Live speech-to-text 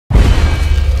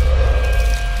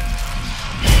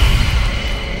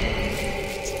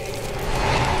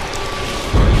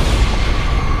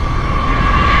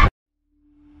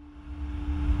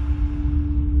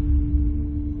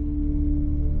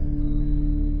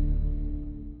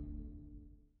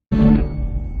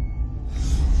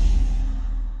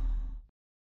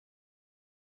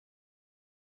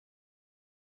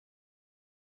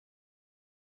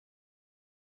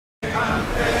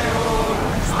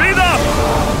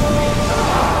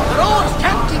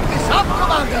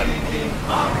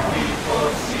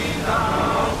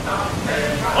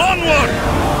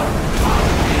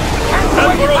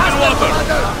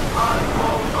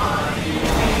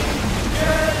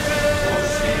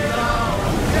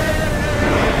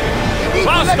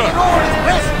Faster!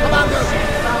 West, Commander!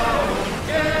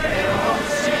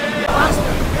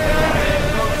 Faster!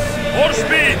 More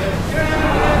speed!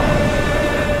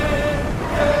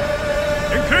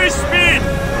 Increase speed!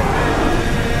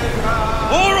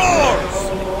 More oars!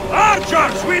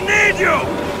 Archers, we need you!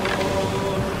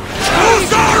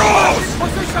 Use arrows!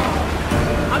 Position!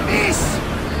 A miss!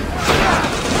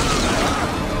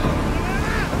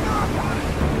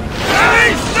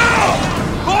 Release now!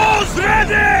 Bows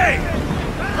ready!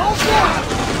 No more!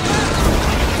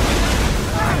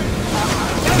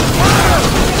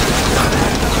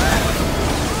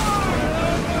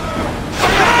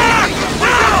 Attack!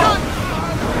 Now!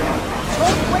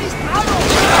 Don't waste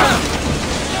arrows!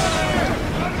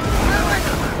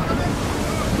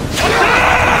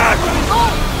 Attack!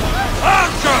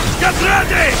 Archers, get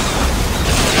ready!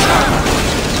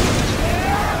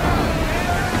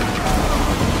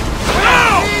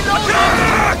 Now!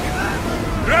 Attack!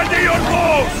 Ready your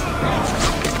bows!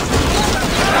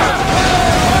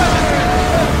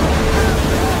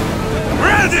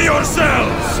 Ready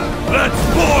yourselves! Let's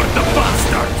board the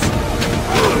bastards!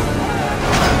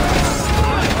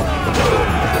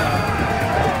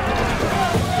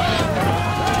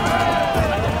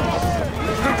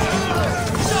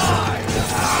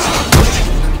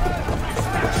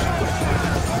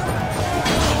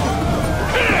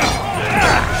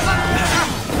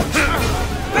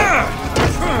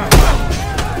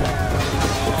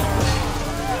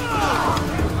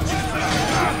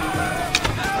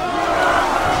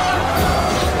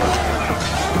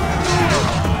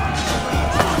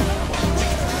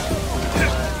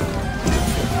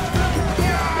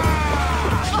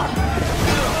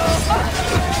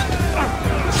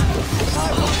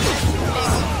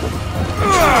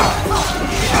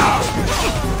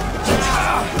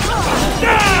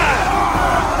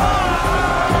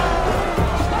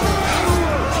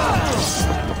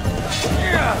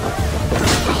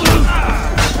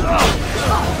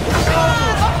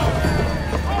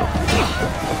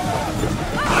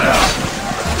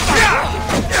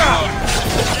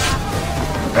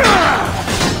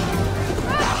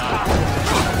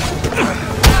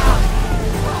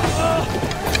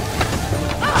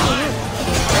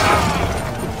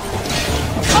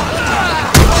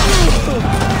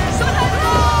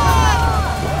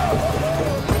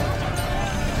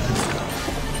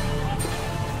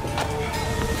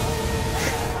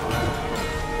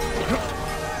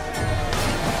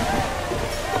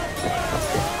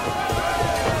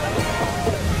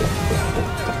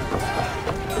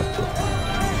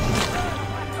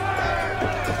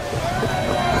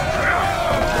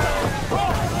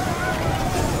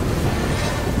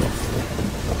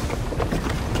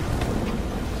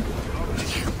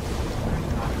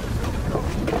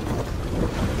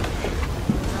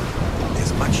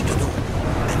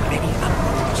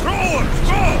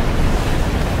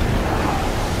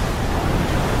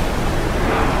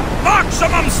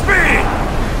 Maximum speed!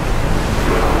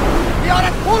 We are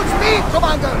at full speed,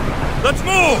 Commander! Let's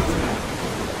move!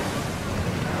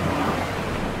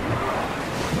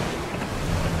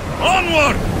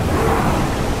 Onward!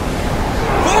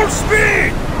 Full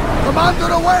speed!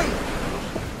 Commander, away!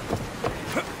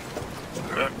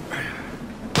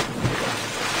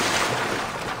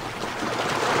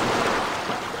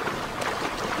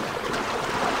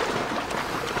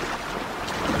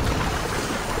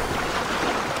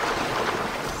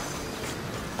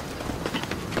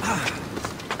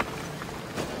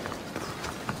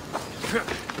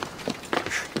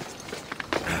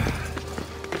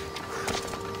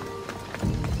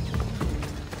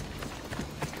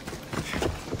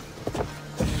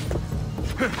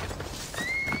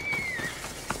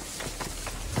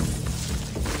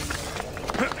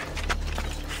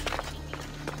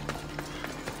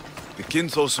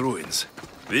 Kinthos ruins.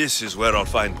 This is where I'll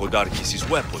find Podarkis'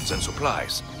 weapons and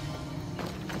supplies.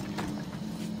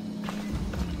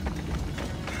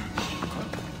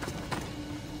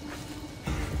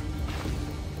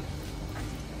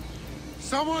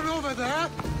 Someone over there?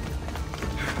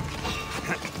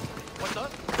 What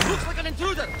the? Looks like an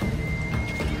intruder!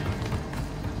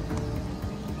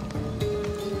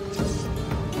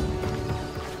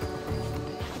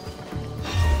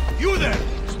 You there!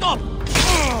 Stop!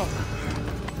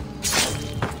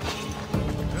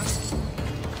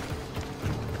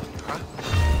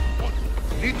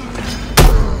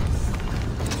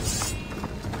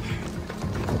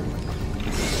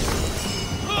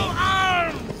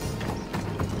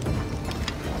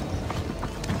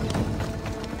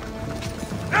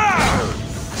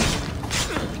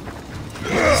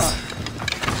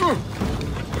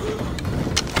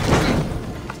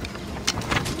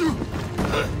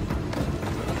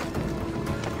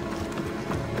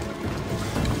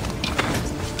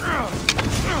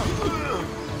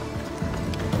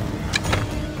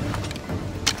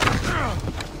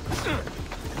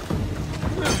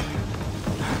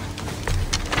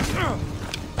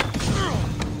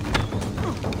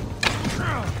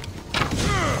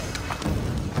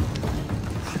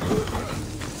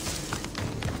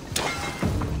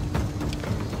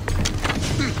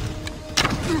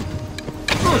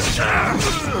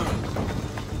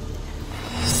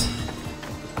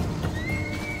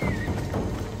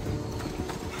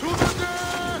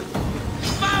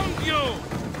 Found you!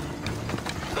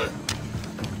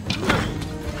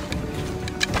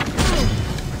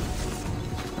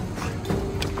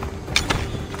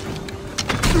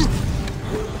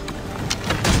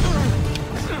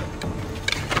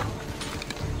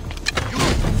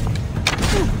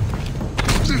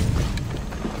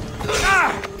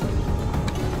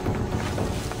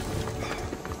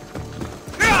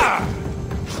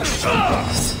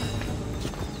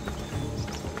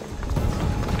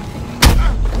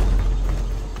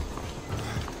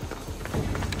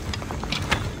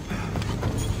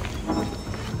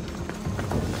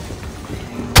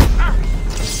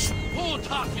 Who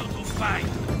taught you to fight?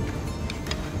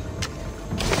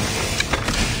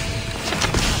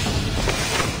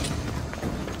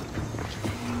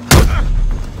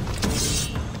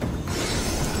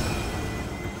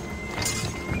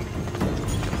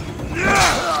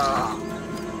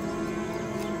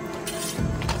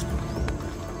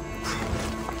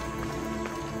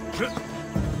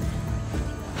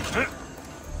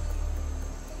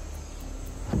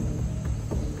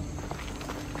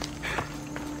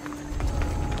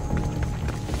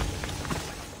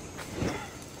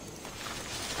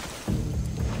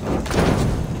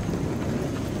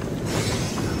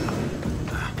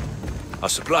 A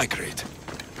supply crate.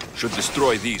 Should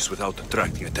destroy these without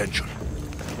attracting attention.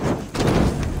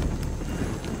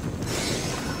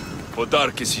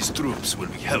 Podarkis' troops will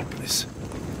be helpless.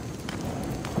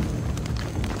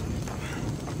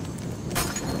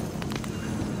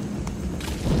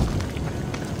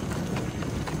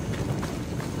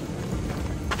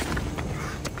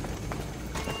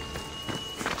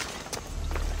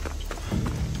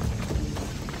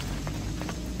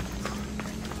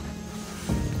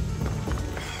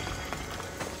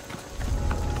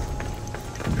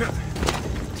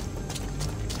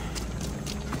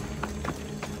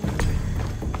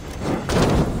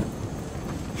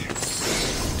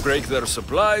 Break their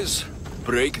supplies,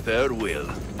 break their will.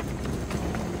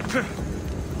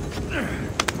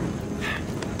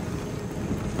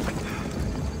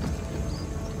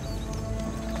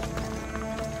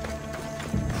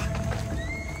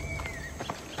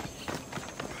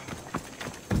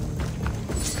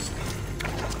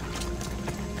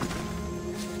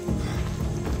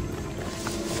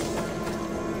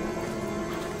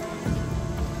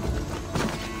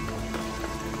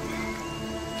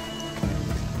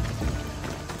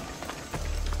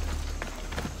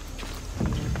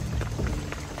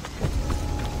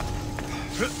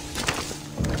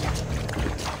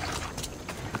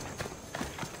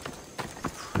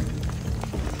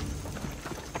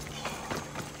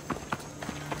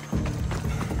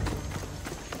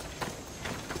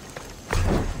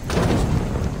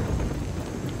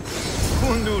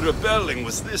 Who knew rebelling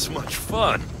was this much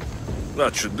fun?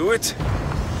 That should do it.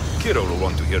 Kyra will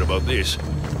want to hear about this.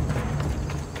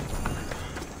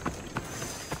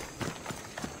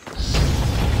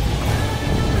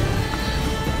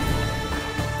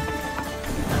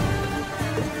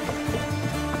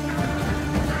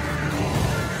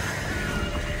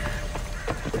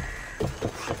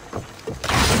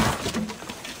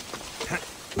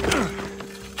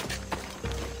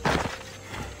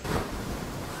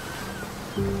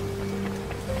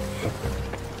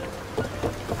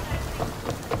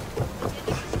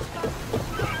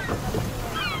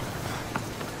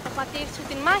 Ο πατήρ σου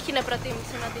την μάχη να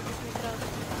προτίμησε εναντί της μικρός.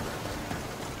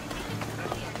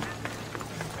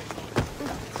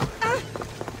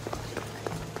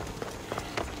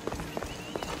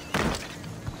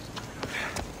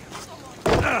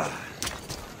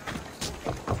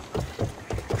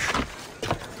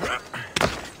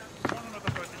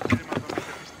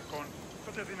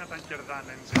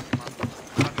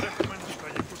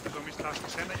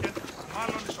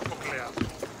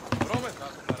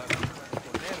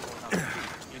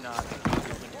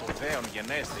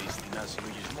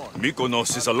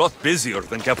 Mykonos is a lot busier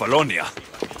than Kefalonia.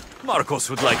 Marcos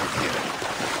would like it here.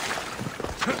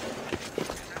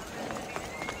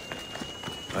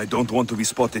 I don't want to be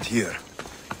spotted here.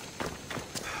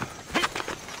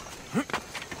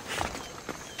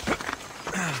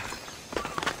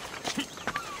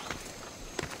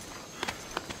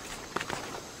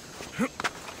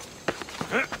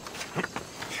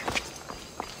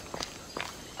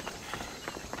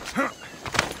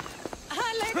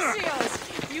 Alexios,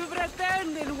 you've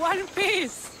returned in one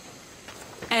piece.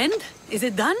 And? Is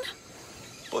it done?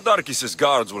 Podarkis'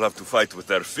 guards will have to fight with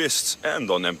their fists and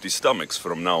on empty stomachs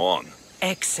from now on.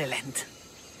 Excellent.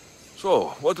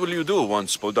 So, what will you do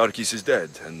once Podarkis is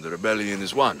dead and the rebellion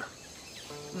is won?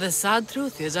 The sad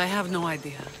truth is I have no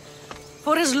idea.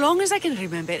 For as long as I can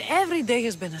remember, every day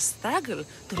has been a struggle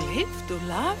to live, to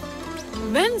love.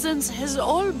 Vengeance has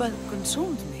all but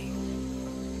consumed me.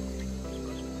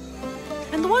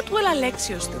 And what will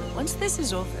Alexios do once this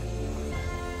is over?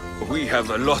 We have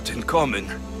a lot in common.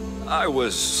 I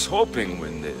was hoping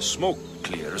when the smoke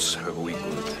clears, we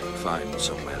could find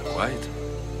somewhere quiet.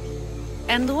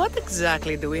 And what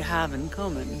exactly do we have in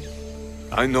common?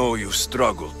 I know you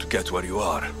struggled to get where you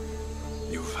are.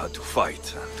 You've had to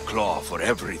fight and claw for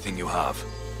everything you have.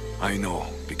 I know,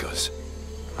 because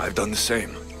I've done the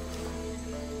same.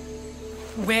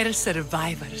 We're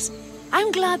survivors.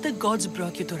 I'm glad the gods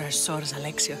brought you to our shores,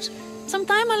 Alexios. Some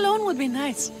time alone would be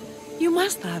nice. You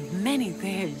must have many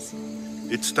tales.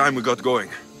 It's time we got going.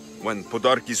 When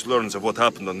Podarkis learns of what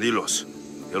happened on Delos,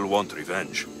 he'll want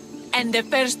revenge. And the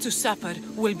first to suffer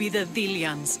will be the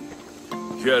Dilians.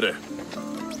 Kyra.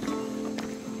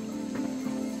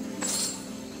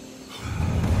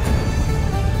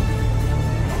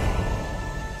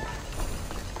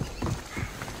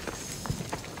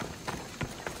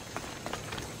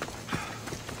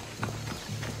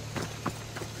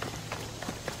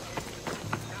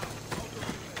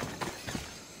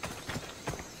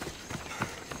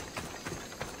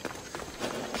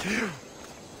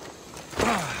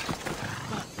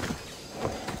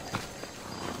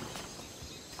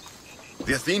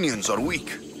 The Athenians are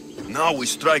weak. Now we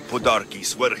strike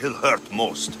Podarkis where he'll hurt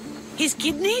most. His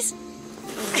kidneys?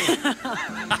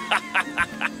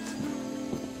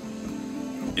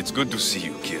 It's good to see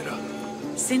you, Kyra.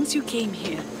 Since you came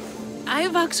here,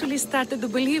 I've actually started to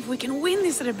believe we can win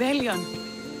this rebellion.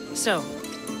 So,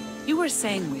 you were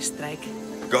saying we strike?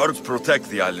 Guards protect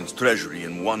the island's treasury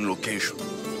in one location.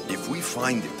 If we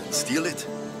find it and steal it,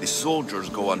 the soldiers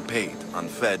go unpaid,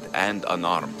 unfed, and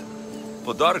unarmed.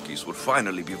 Podarkis will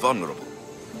finally be vulnerable.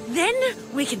 Then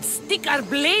we can stick our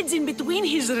blades in between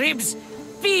his ribs,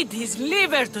 feed his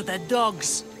liver to the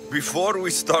dogs. Before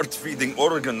we start feeding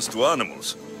organs to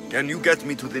animals, can you get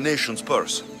me to the nation's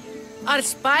purse? Our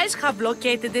spies have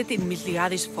located it in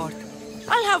Miltiades fort.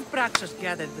 I'll have Praxos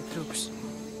gather the troops.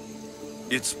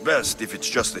 It's best if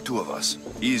it's just the two of us.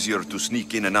 Easier to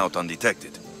sneak in and out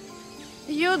undetected.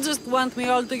 You just want me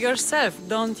all to yourself,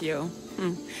 don't you?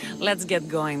 Let's get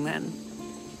going then.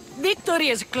 Victory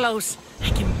is close. I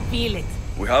can feel it.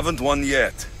 We haven't won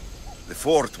yet. The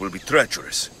fort will be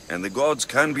treacherous, and the gods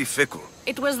can be fickle.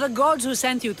 It was the gods who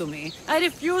sent you to me. I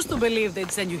refuse to believe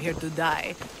they'd send you here to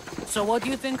die. So what do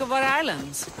you think of our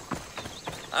islands?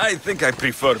 I think I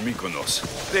prefer Mykonos.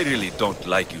 They really don't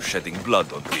like you shedding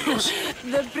blood on Delos.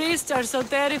 The priests are so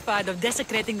terrified of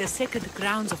desecrating the sacred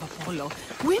grounds of Apollo.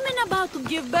 Women about to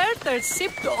give birth are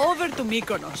shipped over to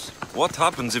Mykonos. What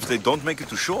happens if they don't make it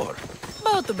to shore?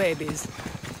 Both babies.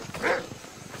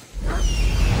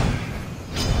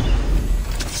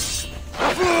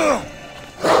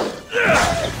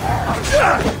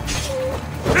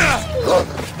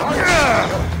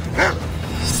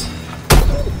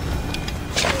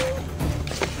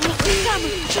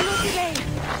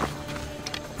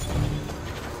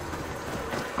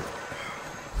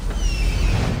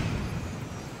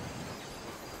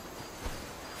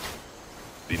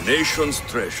 The nation's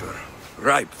treasure,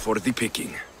 ripe for the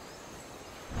picking.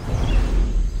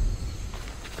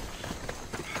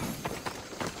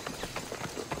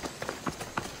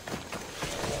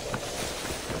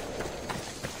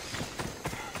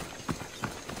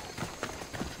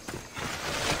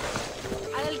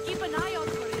 I'll keep an eye out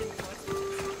for it.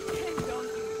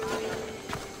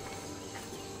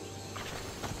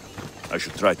 I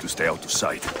should try to stay out of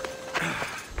sight.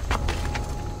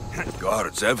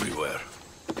 Guards everywhere.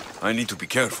 I need to be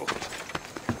careful.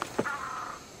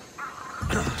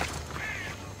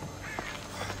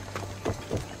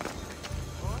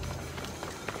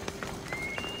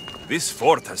 This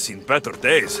fort has seen better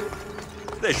days.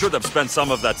 They should have spent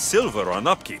some of that silver on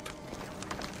upkeep.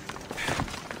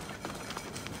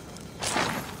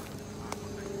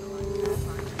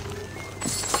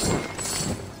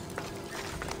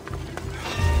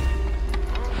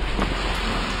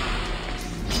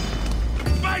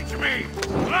 Fight me!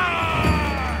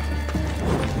 Ah!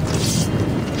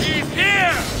 He's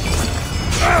here!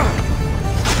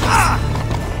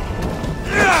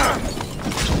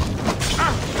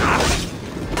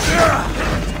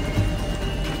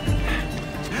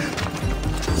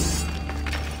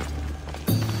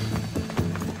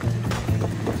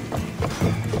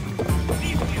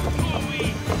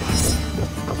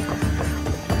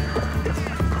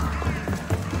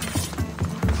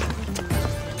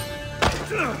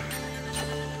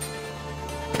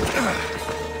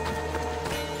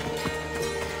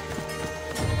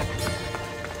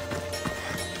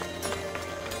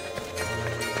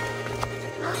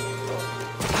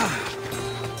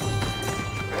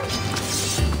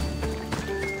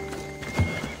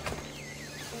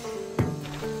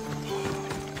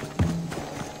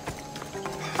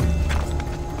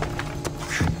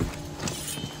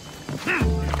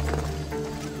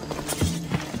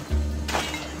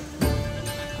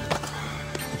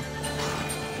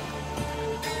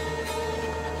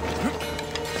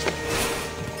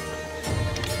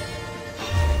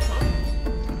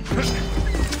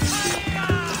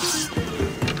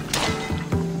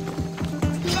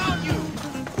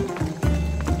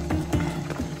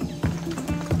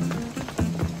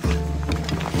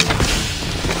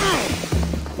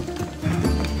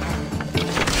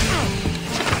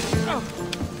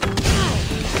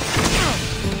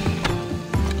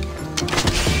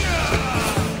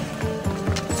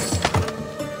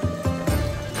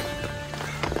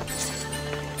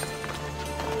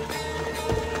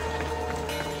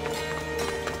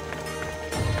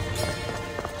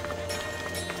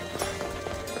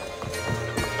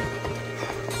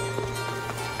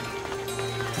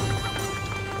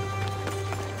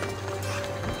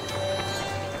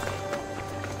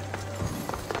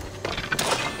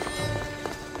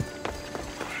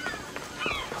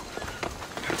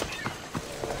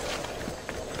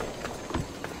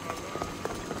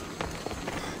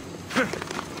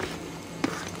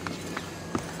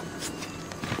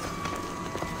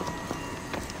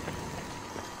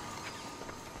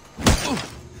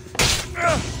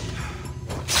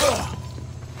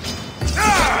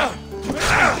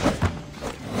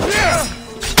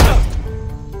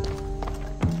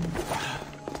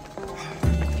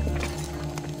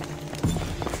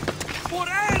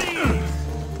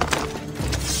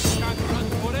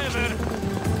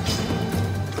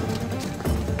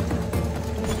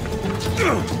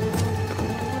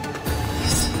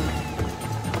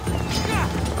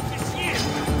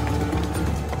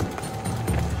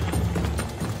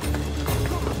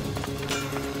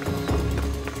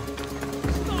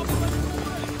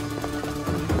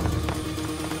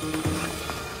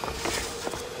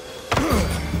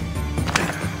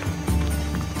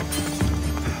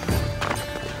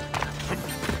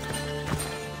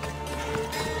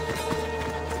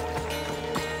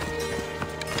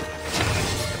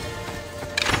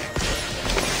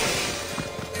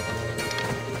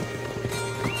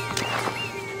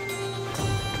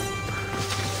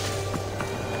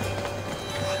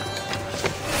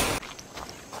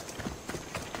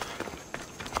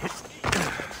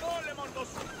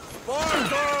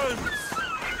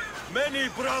 Many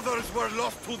brothers were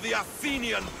lost to the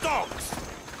Athenian dogs.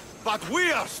 But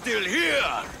we are still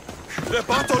here! The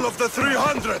Battle of the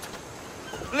 300!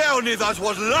 Leonidas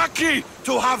was lucky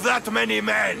to have that many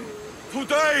men!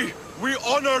 Today, we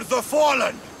honor the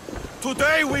fallen!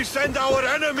 Today we send our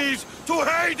enemies to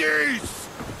Hades!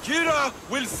 Kyra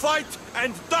will fight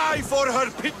and die for her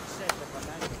people!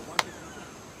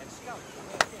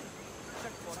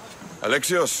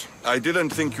 Alexios, I didn't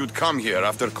think you'd come here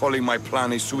after calling my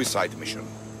plan a suicide mission.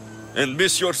 And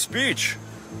miss your speech?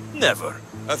 Never.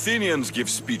 Athenians give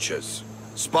speeches.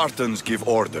 Spartans give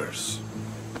orders.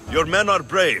 Your men are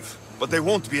brave, but they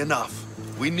won't be enough.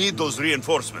 We need those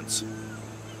reinforcements.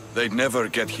 They'd never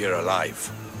get here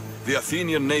alive. The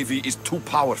Athenian navy is too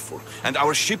powerful, and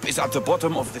our ship is at the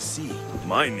bottom of the sea.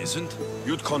 Mine isn't.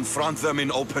 You'd confront them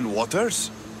in open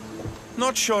waters?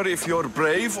 Not sure if you're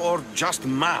brave or just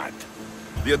mad.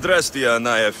 The Adrestia and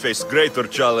I have faced greater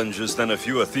challenges than a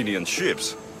few Athenian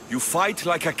ships. You fight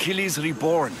like Achilles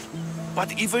reborn.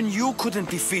 But even you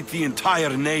couldn't defeat the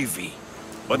entire navy.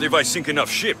 But if I sink enough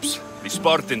ships, the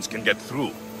Spartans can get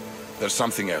through. There's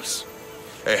something else.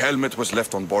 A helmet was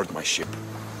left on board my ship.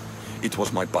 It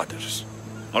was my brother's.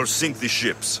 I'll sink the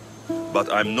ships,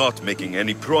 but I'm not making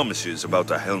any promises about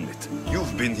a helmet.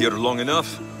 You've been here long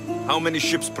enough. How many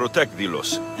ships protect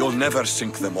Delos? You'll never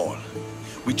sink them all.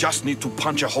 We just need to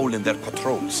punch a hole in their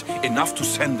patrols, enough to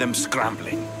send them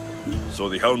scrambling. So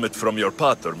the helmet from your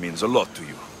pater means a lot to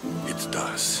you. It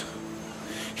does.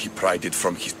 He pried it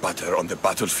from his pater on the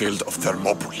battlefield of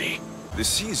Thermopylae. The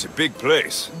sea's a big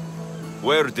place.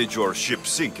 Where did your ship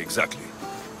sink exactly?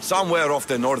 Somewhere off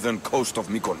the northern coast of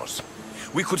Mykonos.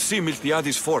 We could see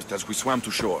Miltiades' fort as we swam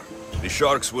to shore. The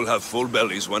sharks will have full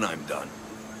bellies when I'm done.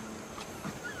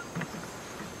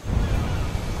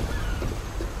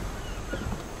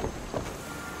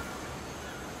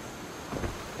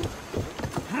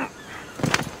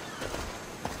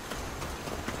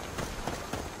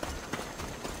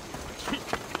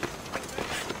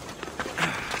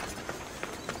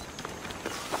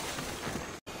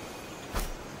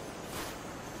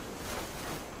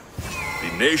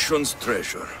 Nation's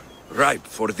treasure, ripe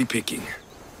for the picking.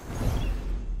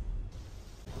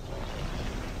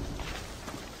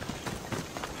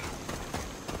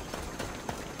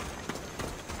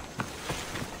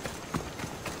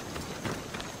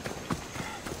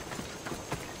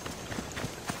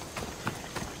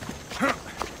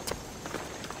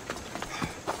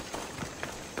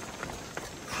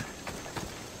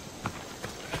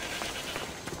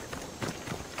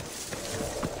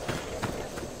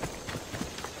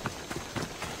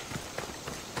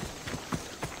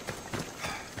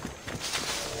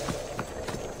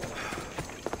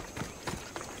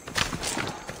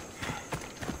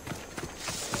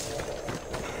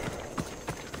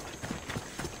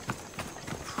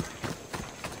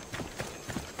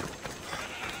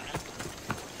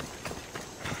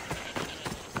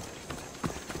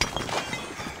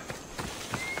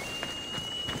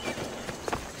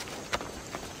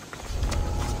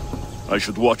 I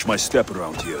should watch my step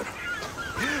around here.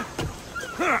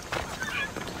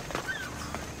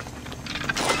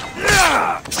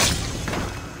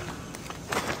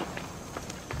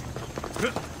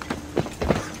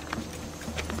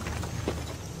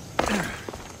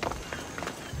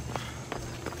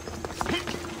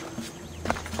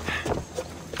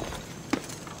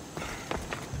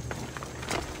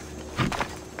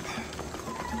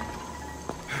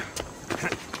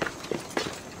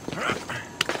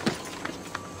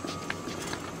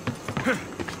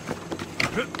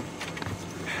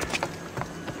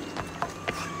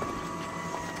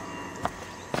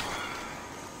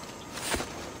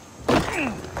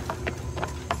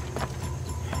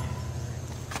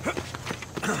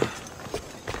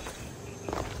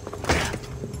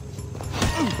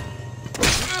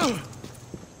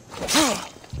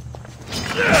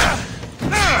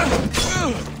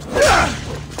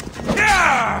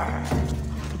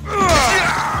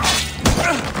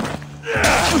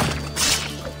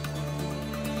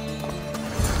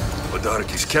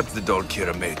 Kept the doll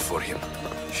Kyra made for him.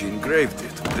 She engraved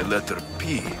it with the letter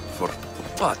P for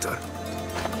Pater.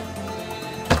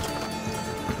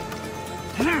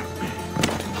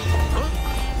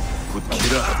 Could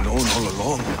Kyra have known all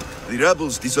along? The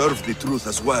rebels deserved the truth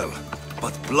as well.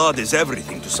 But blood is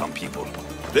everything to some people.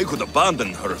 They could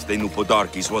abandon her if they knew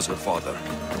Podarkes was her father.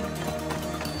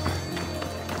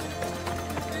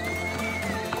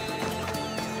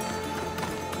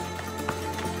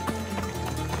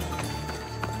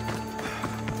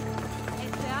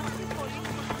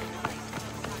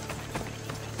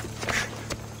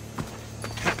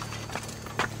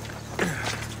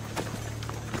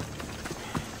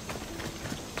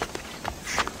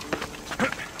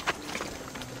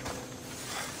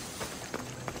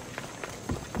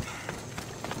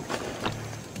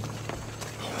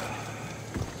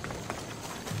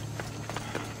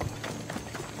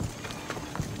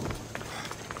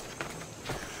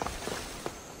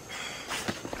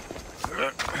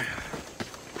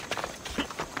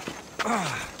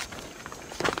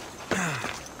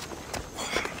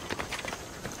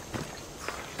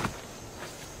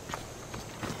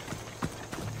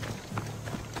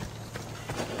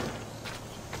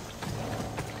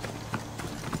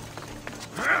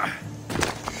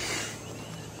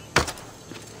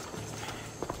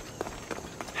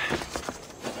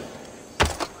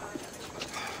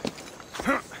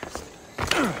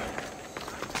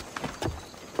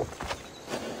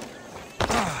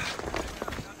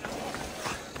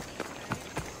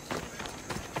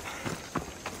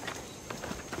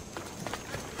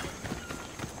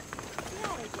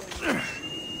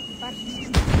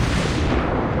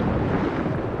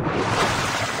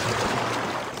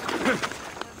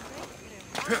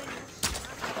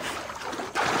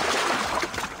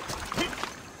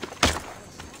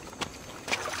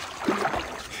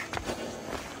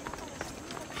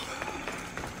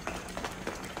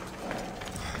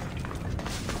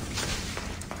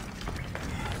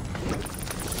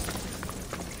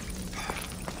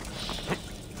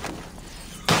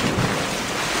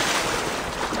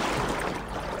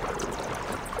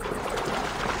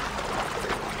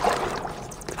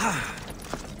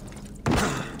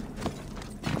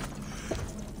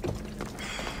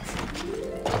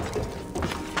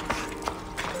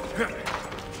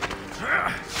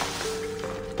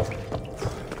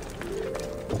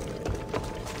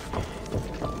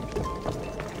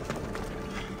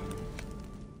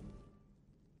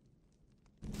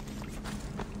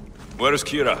 Where's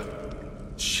Kyra?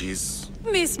 She's...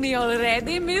 Miss me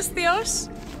already, Mistios?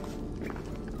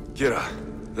 Kyra,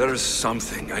 there is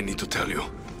something I need to tell you.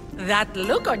 That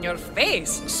look on your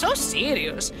face, so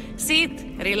serious. Sit,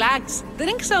 relax,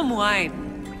 drink some wine.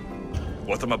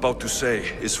 What I'm about to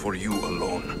say is for you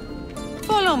alone.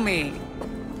 Follow me.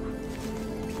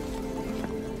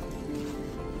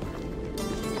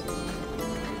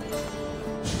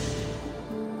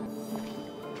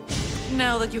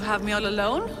 Now that you have me all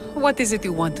alone, what is it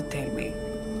you want to tell me?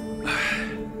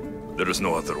 There is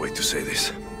no other way to say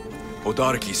this.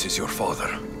 Odarkis is your father.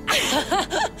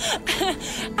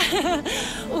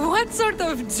 What sort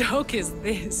of joke is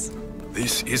this?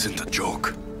 This isn't a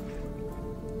joke.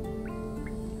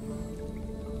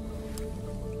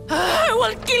 I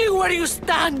will kill you where you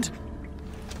stand!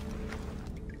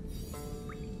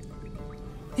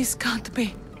 This can't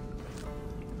be.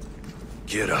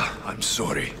 Kyra, I'm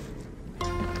sorry.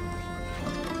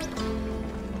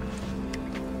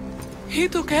 He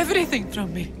took everything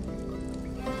from me.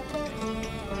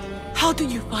 How did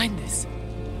you find this?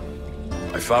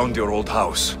 I found your old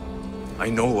house. I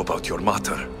know about your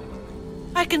mater.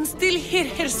 I can still hear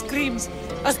her screams.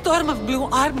 A storm of blue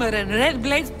armor and red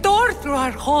blades tore through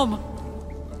our home.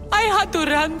 I had to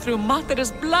run through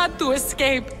Mater's blood to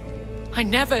escape. I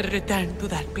never returned to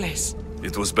that place.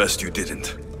 It was best you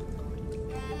didn't.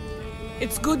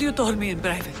 It's good you told me in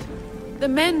private. The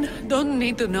men don't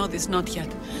need to know this, not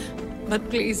yet. But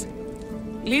please,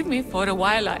 leave me for a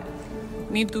while. I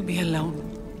need to be alone.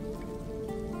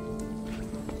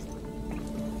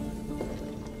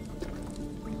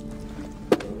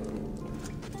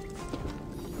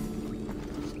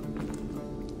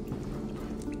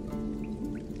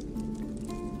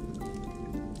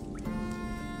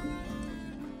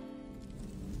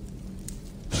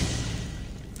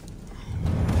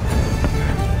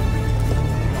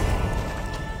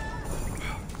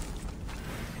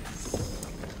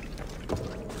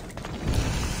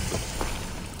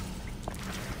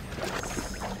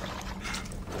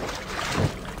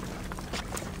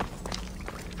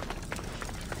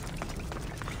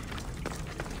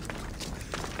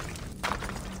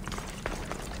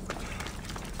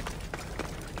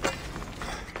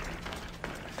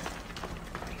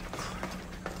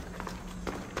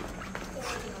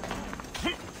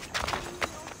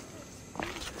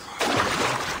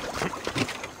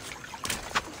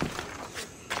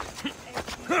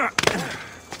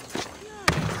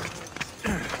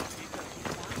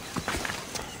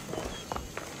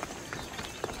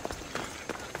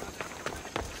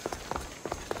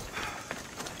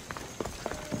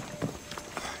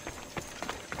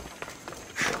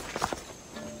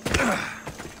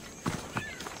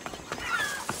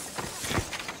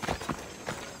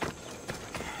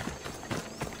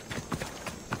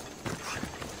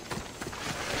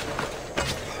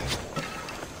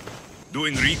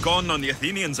 Doing recon on the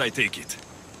Athenians, I take it.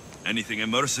 Anything a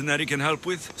mercenary can help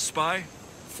with, spy?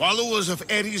 Followers of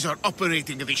Ares are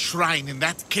operating at a shrine in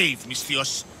that cave,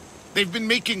 Mistios. They've been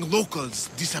making locals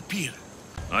disappear.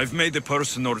 I've made a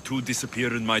person or two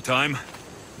disappear in my time,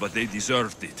 but they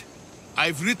deserved it.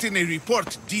 I've written a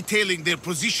report detailing their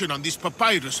position on this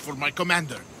papyrus for my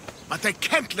commander. But I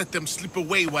can't let them slip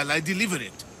away while I deliver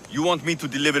it. You want me to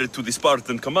deliver it to the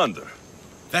Spartan commander?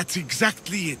 That's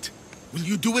exactly it. Will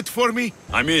you do it for me?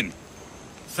 I'm in.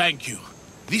 Thank you.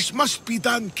 This must be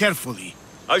done carefully.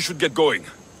 I should get going.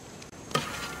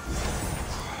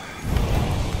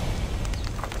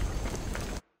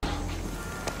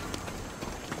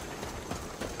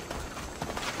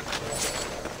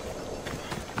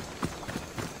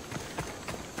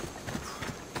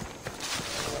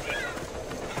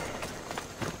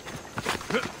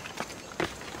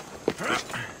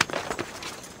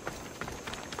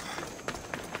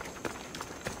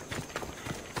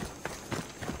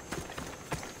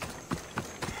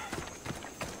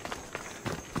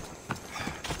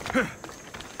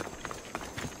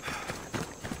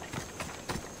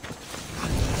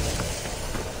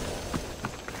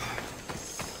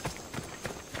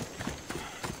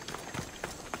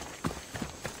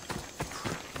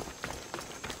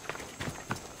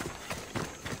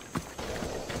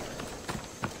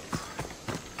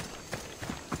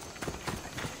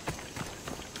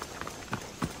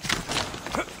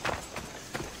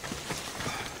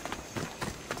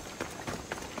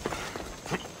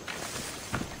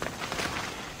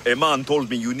 A man told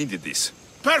me you needed this.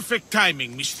 Perfect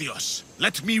timing, Mistios.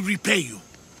 Let me repay you.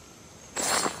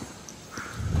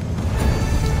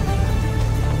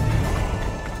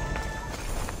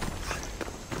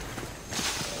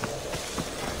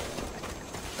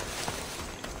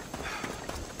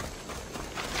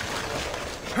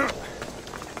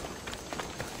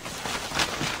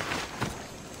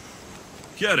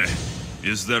 Kyra,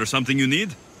 is there something you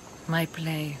need? My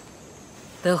play.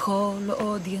 The whole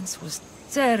audience was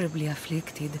terribly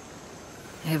afflicted.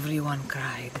 Everyone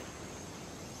cried.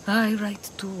 I write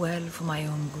too well for my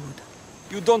own good.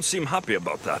 You don't seem happy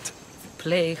about that. The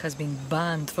play has been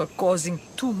banned for causing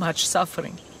too much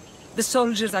suffering. The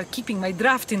soldiers are keeping my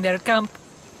draft in their camp.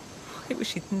 I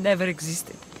wish it never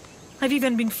existed. I've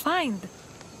even been fined.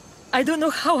 I don't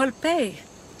know how I'll pay.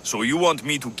 So you want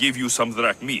me to give you some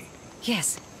drachmi?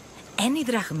 Yes, any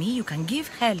drachmi you can give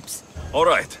helps. All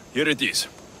right, here it is.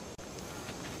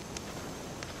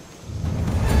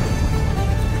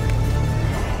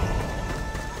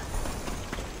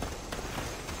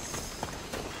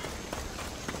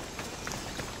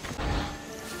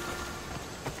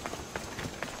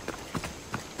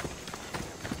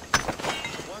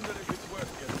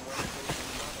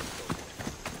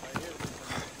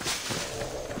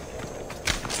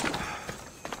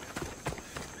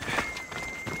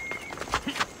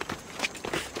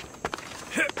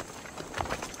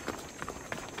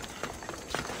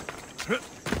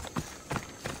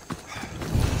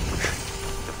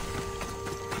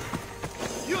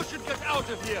 You should get out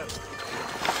of here!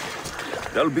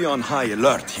 They'll be on high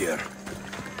alert here.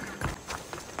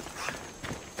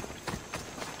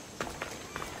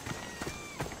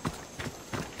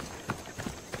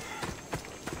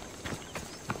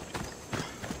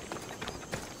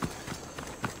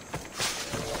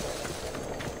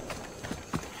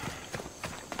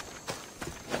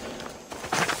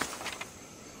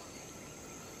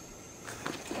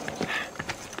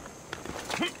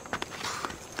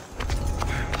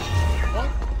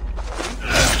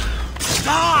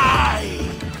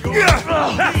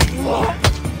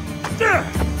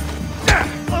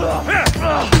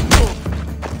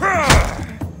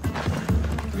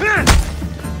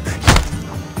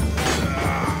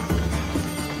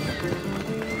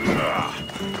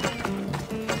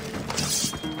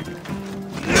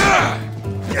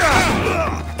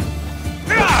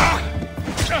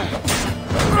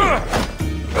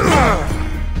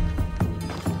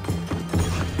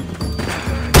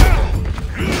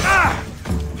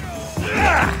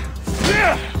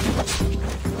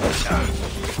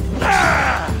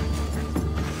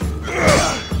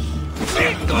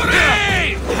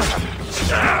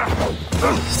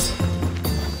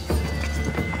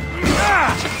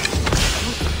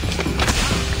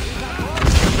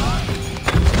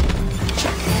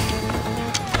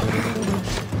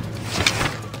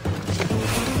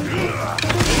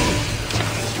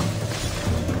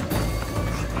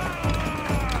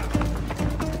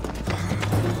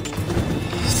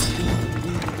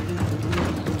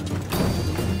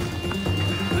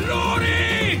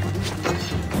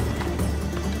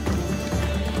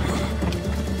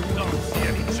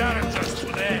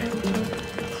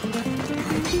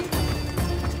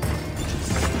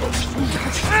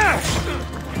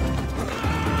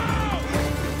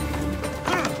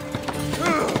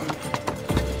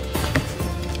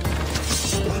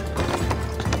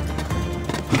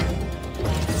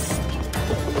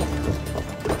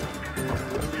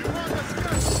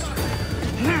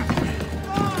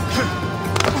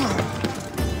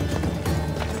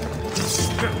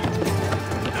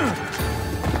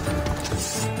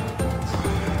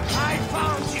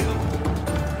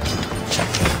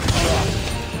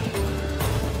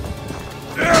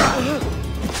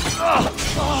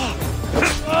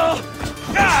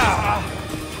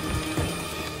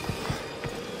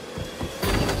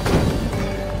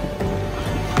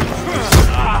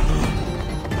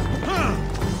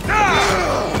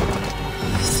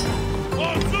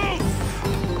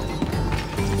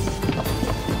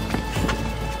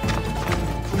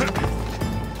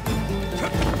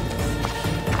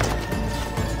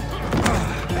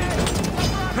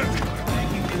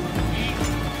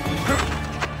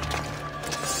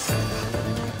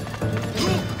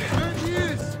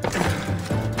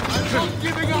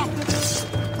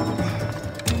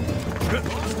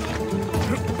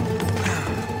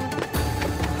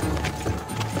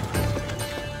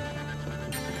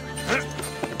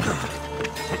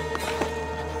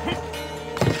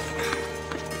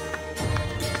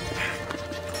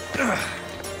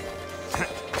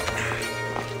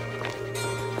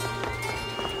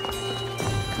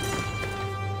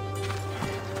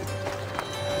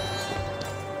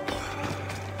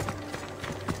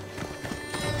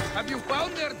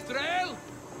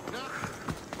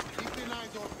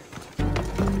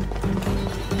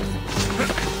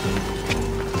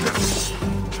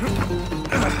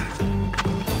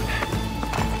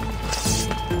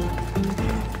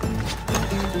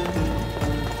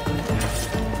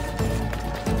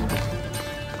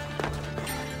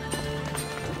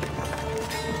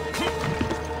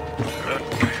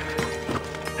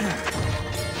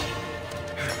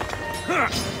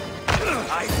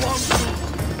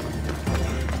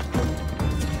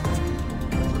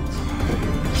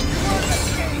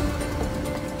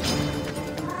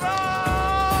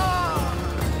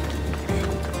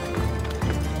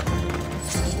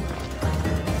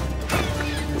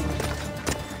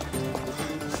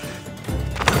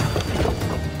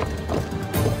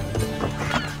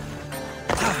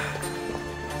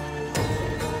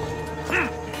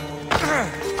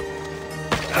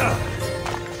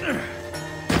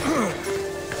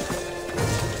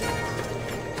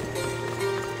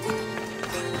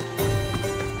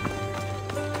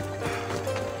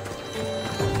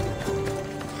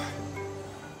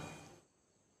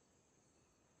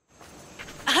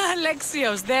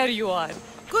 Alexios, there you are.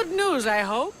 Good news, I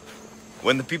hope.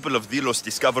 When the people of Delos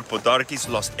discovered Podarkes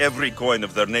lost every coin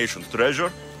of their nation's treasure,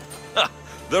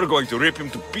 they're going to rip him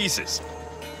to pieces.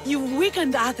 You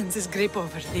weakened Athens' grip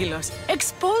over Delos,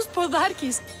 exposed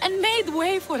Podarkes, and made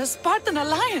way for a Spartan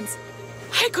alliance.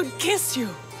 I could kiss you.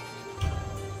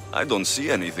 I don't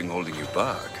see anything holding you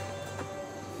back.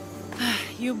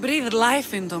 You breathed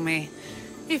life into me.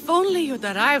 If only you'd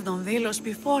arrived on Delos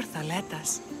before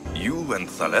Thaletas. You and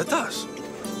Thaletas?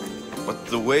 But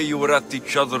the way you were at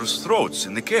each other's throats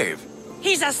in the cave.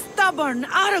 He's a stubborn,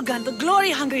 arrogant,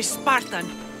 glory-hungry Spartan.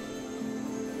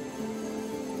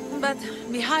 But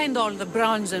behind all the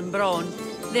bronze and brawn,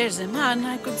 there's a man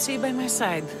I could see by my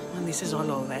side when this is all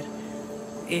over.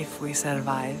 If we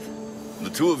survive. The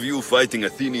two of you fighting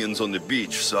Athenians on the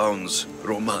beach sounds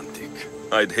romantic.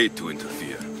 I'd hate to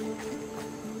interfere.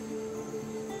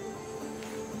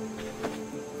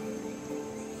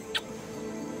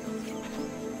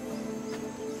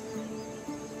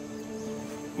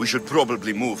 We should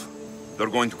probably move. They're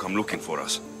going to come looking for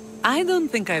us. I don't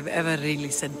think I've ever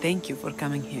really said thank you for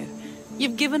coming here.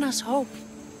 You've given us hope.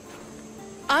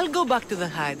 I'll go back to the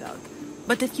hideout.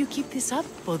 But if you keep this up,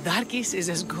 Podarkes is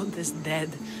as good as dead.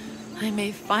 I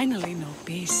may finally know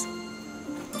peace.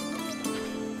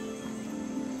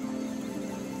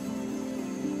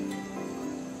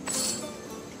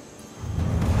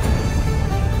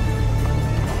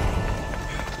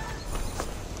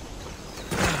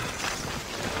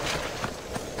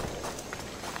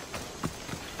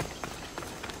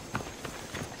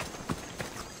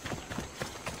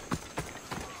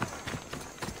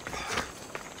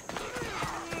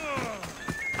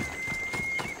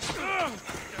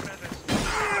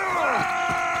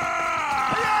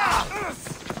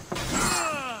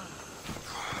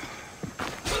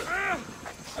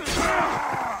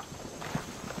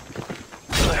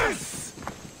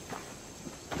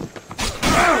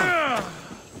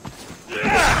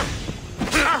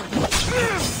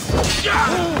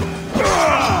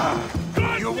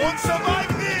 You won't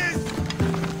survive this!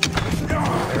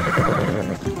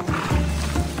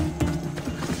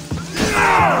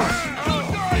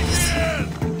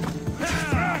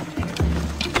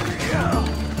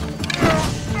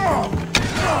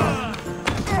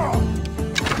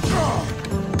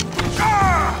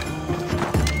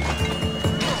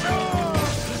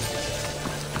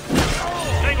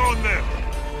 Hang on there!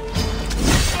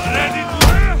 Ready to...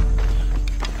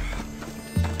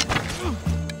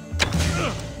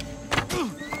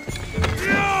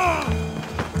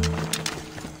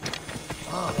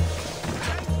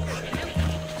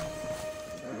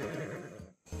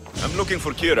 I'm looking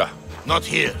for Kyra. Not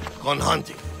here. Gone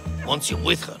hunting. Wants you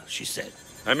with her, she said.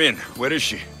 I'm in. Where is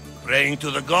she? Praying to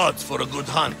the gods for a good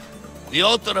hunt. The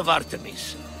altar of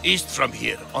Artemis. East from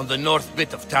here, on the north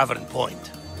bit of Tavern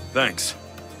Point. Thanks.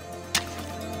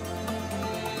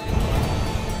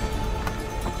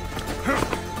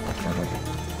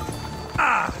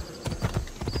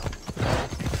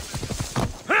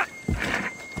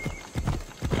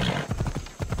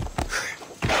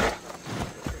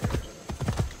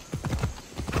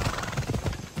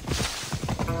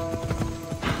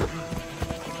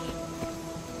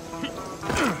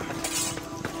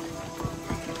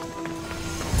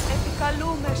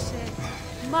 Επικαλούμε σε,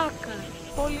 Μάκαρ,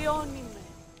 πολιώνυμε,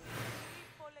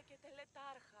 ύπολε και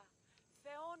τελετάρχα,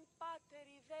 Θεόν Πάτερ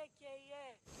ιδέ και Ιε.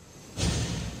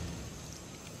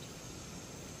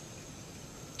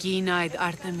 Keen-eyed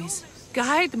Artemis,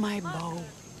 guide my bow.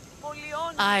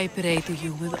 I pray to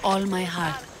you with all my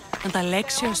heart, and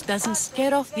Alexios doesn't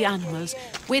scare off the animals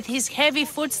with his heavy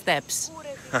footsteps.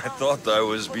 I thought I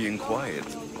was being quiet.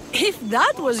 If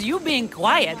that was you being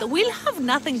quiet, we'll have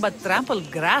nothing but trampled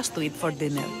grass to eat for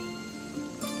dinner.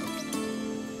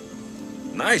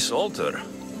 Nice altar.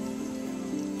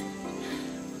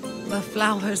 The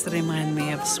flowers remind me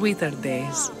of sweeter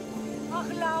days.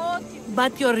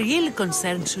 But your real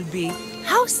concern should be,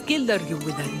 how skilled are you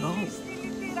with that bow?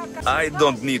 I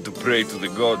don't need to pray to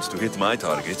the gods to hit my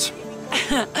targets.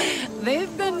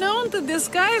 They've been known to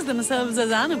disguise themselves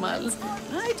as animals.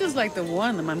 I just like to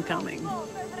warn them I'm coming.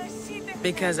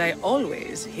 Because I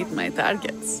always hit my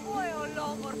targets.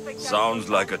 Sounds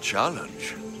like a challenge.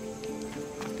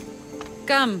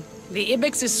 Come, the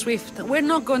ibex is swift. We're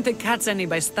not going to catch any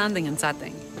by standing and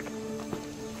chatting.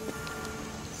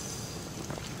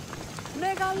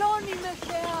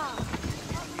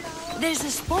 There's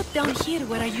a spot down here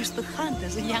where I used to hunt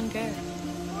as a young girl.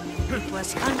 It was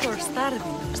hunt or starve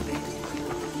in those days.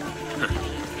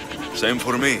 Same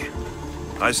for me.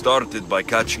 I started by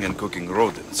catching and cooking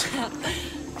rodents.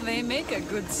 They make a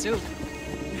good soup.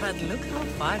 But look how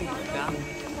far you've come.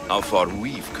 how far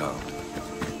we've come.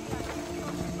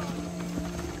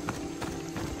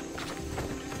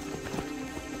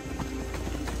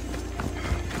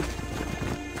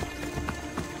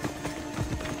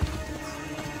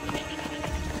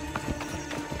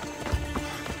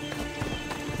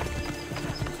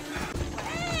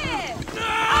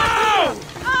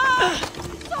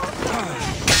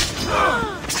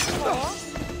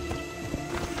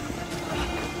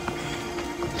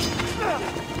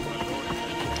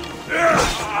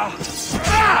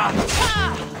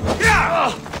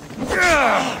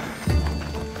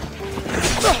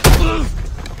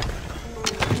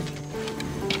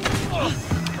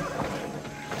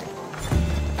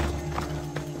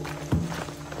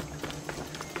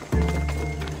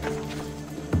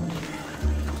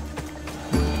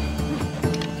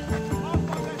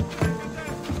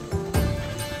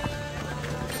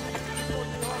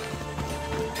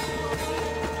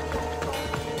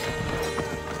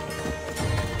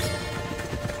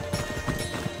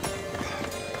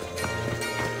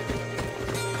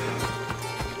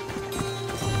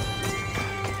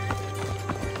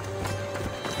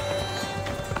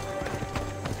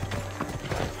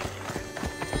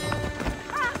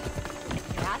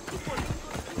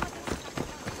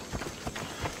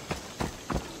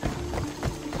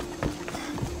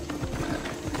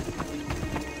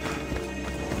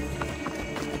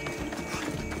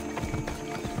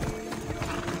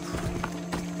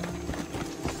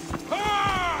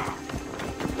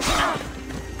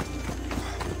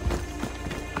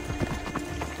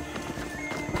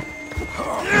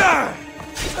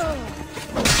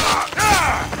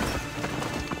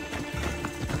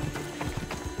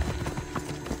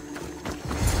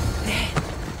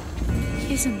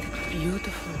 Isn't it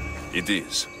beautiful? It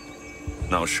is.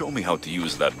 Now show me how to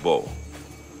use that bow.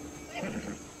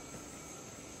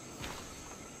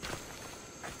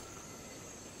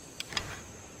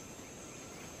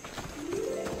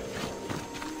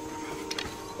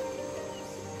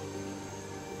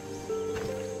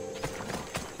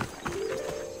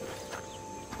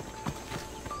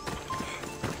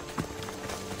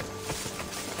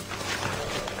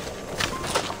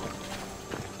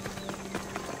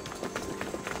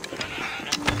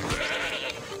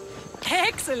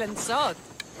 Excellent shot.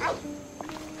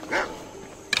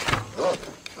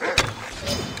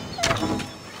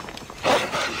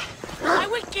 I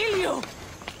will kill you.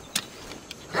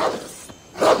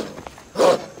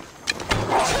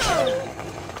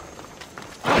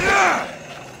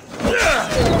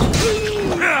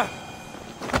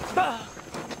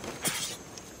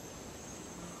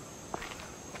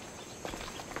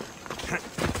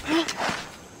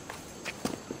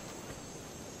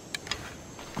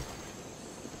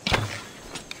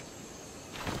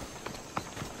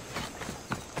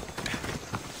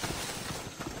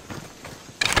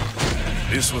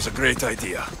 This was a great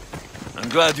idea. I'm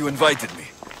glad you invited me.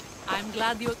 I'm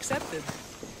glad you accepted.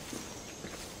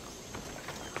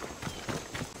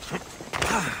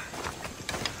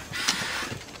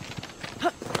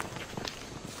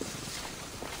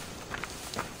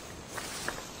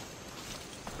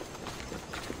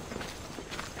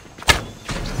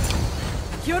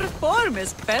 Your form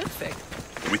is perfect.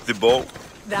 With the bow?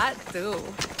 That too.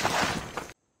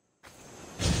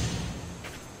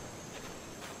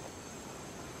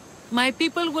 My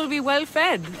people will be well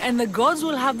fed, and the gods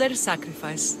will have their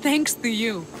sacrifice, thanks to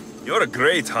you. You're a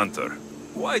great hunter.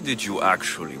 Why did you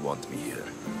actually want me here?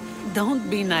 Don't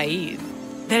be naive.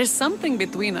 There's something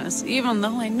between us, even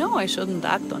though I know I shouldn't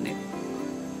act on it.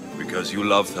 Because you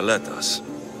love Theletas.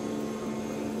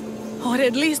 Or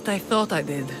at least I thought I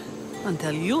did,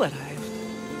 until you arrived.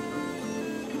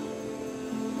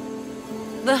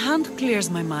 The hunt clears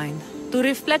my mind, to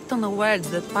reflect on the words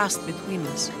that passed between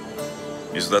us.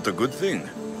 Is that a good thing?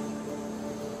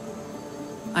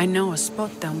 I know a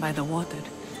spot down by the water.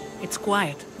 It's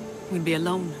quiet. We'll be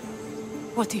alone.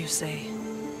 What do you say?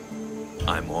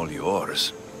 I'm all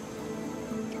yours.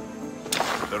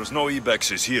 There's no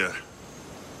ibexes here.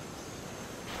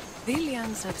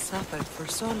 Villians have suffered for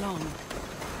so long.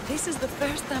 This is the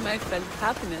first time I've felt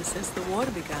happiness since the war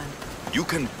began. You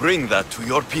can bring that to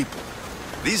your people.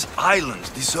 These islands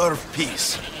deserve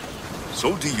peace.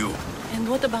 So do you. And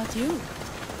what about you?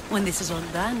 When this is all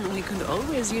done, we could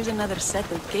always use another set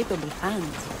of capable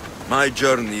hands. My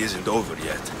journey isn't over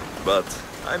yet, but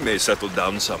I may settle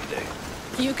down someday.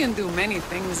 You can do many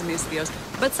things, Alexios,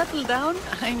 but settle down,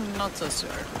 I'm not so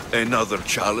sure. Another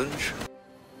challenge?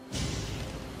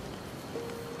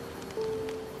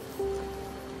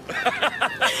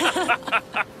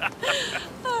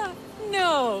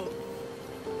 No.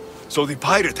 So the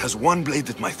pirate has one blade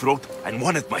at my throat and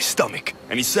one at my stomach,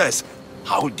 and he says,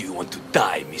 How do you want to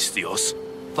die, Mistios?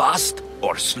 Fast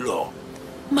or slow?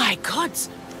 My gods,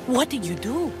 what did you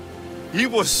do? He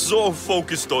was so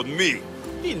focused on me,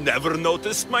 he never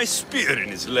noticed my spear in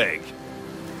his leg.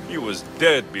 He was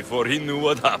dead before he knew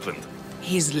what happened.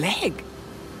 His leg?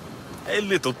 A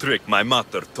little trick my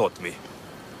mother taught me.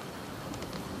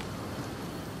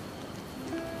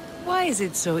 Why is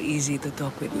it so easy to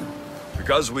talk with you?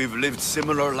 Because we've lived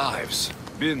similar lives,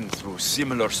 been through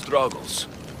similar struggles,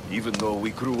 even though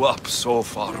we grew up so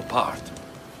far apart.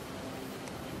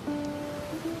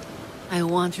 I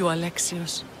want you,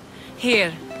 Alexios.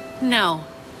 Here, now,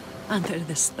 under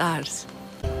the stars.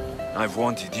 I've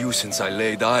wanted you since I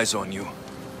laid eyes on you.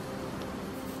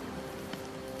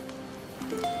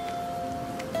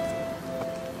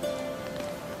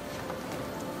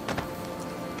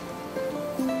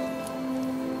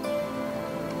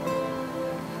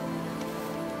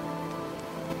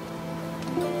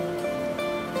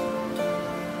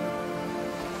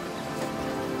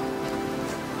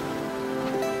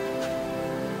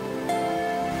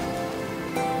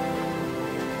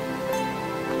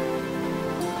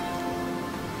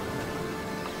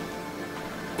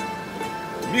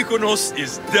 Mykonos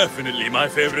is definitely my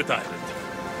favorite island.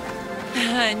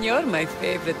 And you're my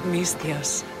favorite,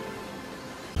 Mistios.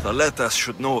 Thaletas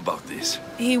should know about this.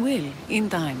 He will, in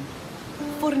time.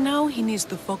 For now, he needs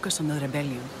to focus on the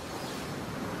rebellion.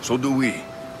 So do we.